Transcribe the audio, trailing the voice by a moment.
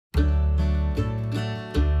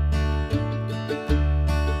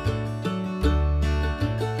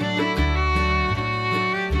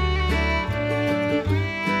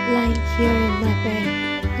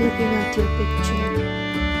at your picture.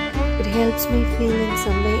 It helps me feel in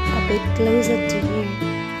some way a bit closer to you.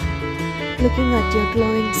 Looking at your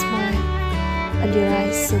glowing smile and your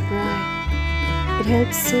eyes so bright, it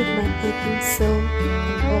helps soothe my aching soul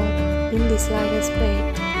and hope in the slightest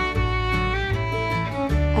bit.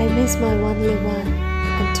 I miss my only one,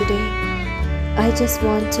 and today I just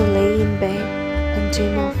want to lay in bed and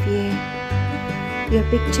dream of you. Your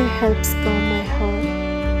picture helps calm my heart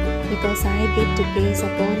because I get to gaze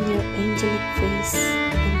upon your angelic face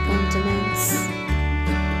and countenance.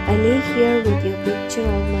 I lay here with your picture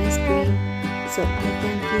on my screen so I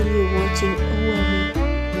can feel you watching over me.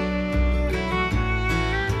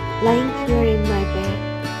 Lying here in my bed,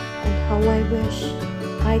 and how I wish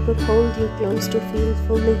I could hold you close to feel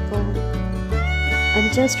fully calm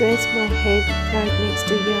and just rest my head right next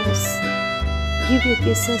to yours. Give you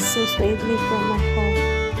kisses so sweetly from my heart.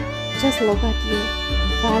 Just look at you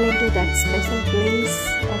and fall into that special place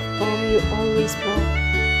of calm you always brought,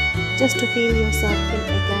 just to feel yourself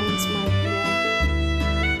against my ear.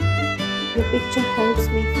 Your picture helps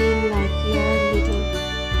me feel like you're a little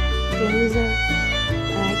closer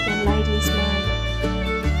and I can lightly smile.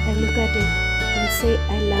 I look at it and say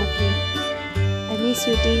I love you. I miss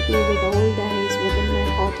you deeply with all there is within my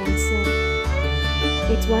heart and soul.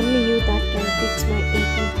 It's only you that can fix my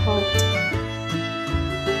aching heart.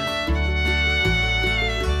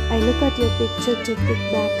 I look at your picture to pick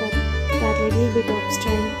back up that little bit of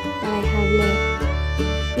strength that I have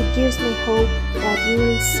left. It gives me hope that you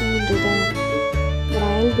will soon return, that I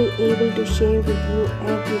will be able to share with you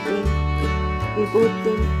everything we both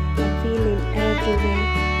think and feel in every way.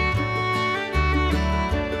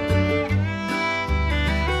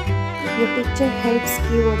 Your picture helps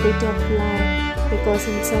give a bit of life because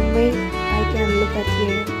in some way I can look at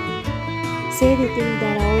you, say the things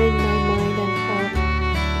that are in my mind and heart,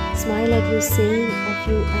 smile at you saying of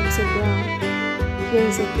you I'm so proud. Here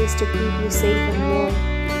is a kiss to keep you safe and warm.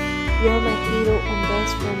 You're my hero and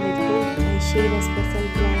best friend with whom I share a special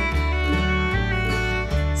bond.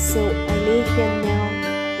 So I lay here now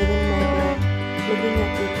within my bed, looking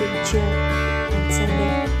at your picture and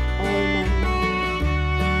sending